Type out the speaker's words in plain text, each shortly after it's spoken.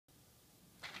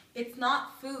It's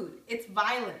not food, it's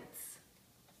violence.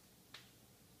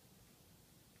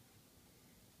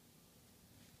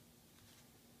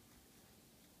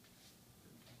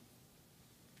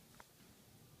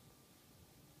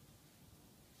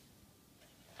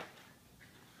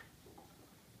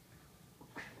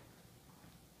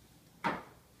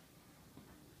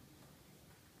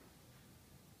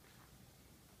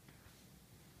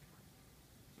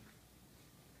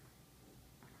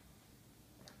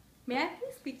 May I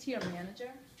please speak to your manager?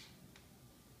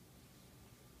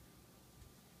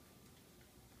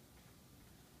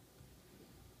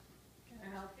 Can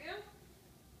I help you?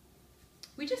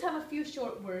 We just have a few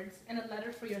short words and a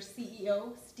letter for your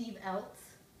CEO, Steve Ells.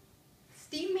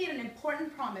 Steve made an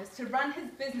important promise to run his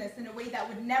business in a way that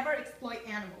would never exploit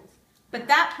animals, but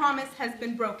that promise has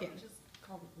been broken. Just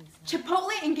call the police.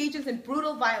 Chipotle engages in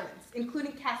brutal violence,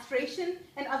 including castration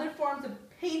and other forms of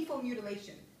painful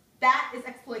mutilation. That is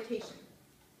exploitation.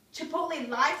 Chipotle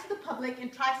lies to the public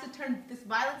and tries to turn this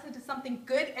violence into something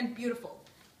good and beautiful.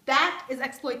 That is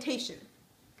exploitation.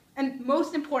 And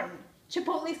most important,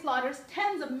 Chipotle slaughters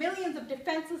tens of millions of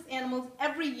defenseless animals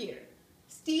every year.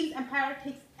 Steve's empire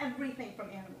takes everything from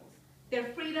animals,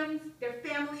 their freedoms, their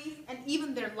families, and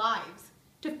even their lives,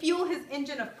 to fuel his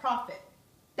engine of profit.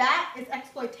 That is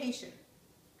exploitation.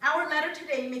 Our letter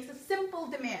today makes a simple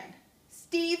demand.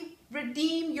 Steve,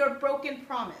 redeem your broken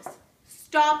promise.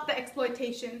 Stop the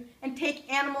exploitation and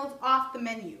take animals off the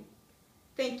menu.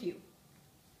 Thank you.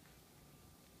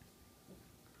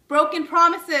 Broken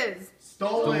promises.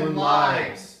 Stolen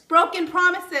lives. Broken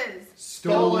promises.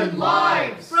 Stolen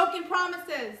lives. Broken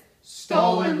promises.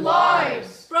 Stolen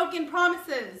lives. Broken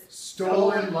promises.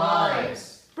 Stolen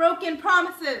lives. Broken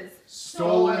promises.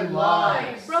 Stolen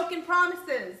lives. Broken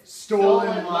promises.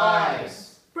 Stolen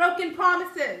lives. Broken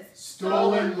promises.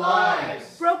 Stolen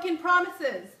lives. Broken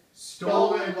promises.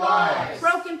 Stolen lives.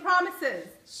 Broken promises.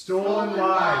 Stolen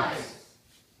lives.